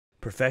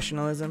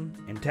Professionalism,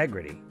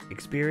 integrity,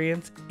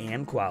 experience,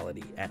 and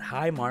quality at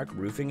HighMark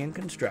Roofing and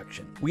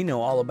Construction. We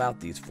know all about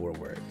these 4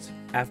 words.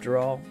 After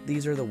all,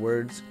 these are the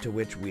words to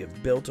which we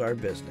have built our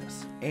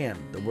business, and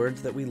the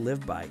words that we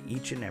live by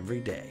each and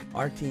every day.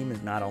 Our team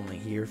is not only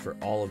here for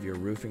all of your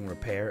roofing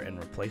repair and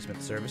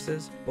replacement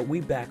services, but we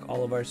back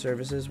all of our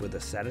services with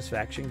a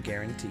satisfaction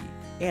guarantee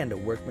and a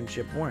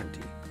workmanship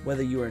warranty.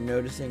 Whether you are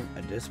noticing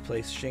a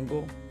displaced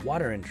shingle,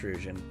 water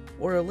intrusion,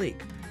 or a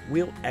leak,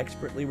 we'll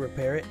expertly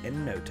repair it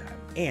in no time.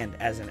 And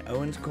as an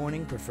Owens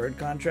Corning Preferred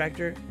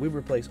Contractor, we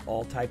replace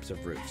all types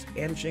of roofs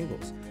and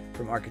shingles,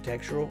 from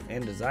architectural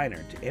and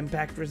designer to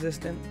impact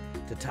resistant,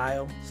 to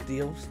tile,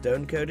 steel,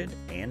 stone coated,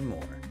 and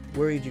more.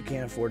 Worried you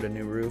can't afford a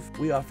new roof?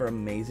 We offer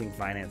amazing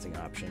financing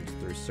options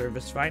through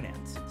Service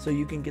Finance, so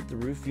you can get the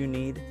roof you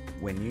need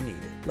when you need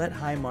it. Let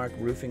HighMark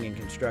Roofing and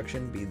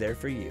Construction be there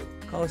for you.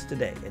 Call us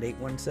today at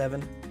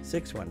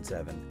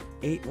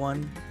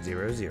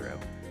 817-617-8100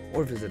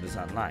 or visit us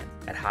online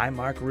at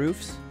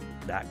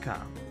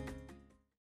highmarkroofs.com.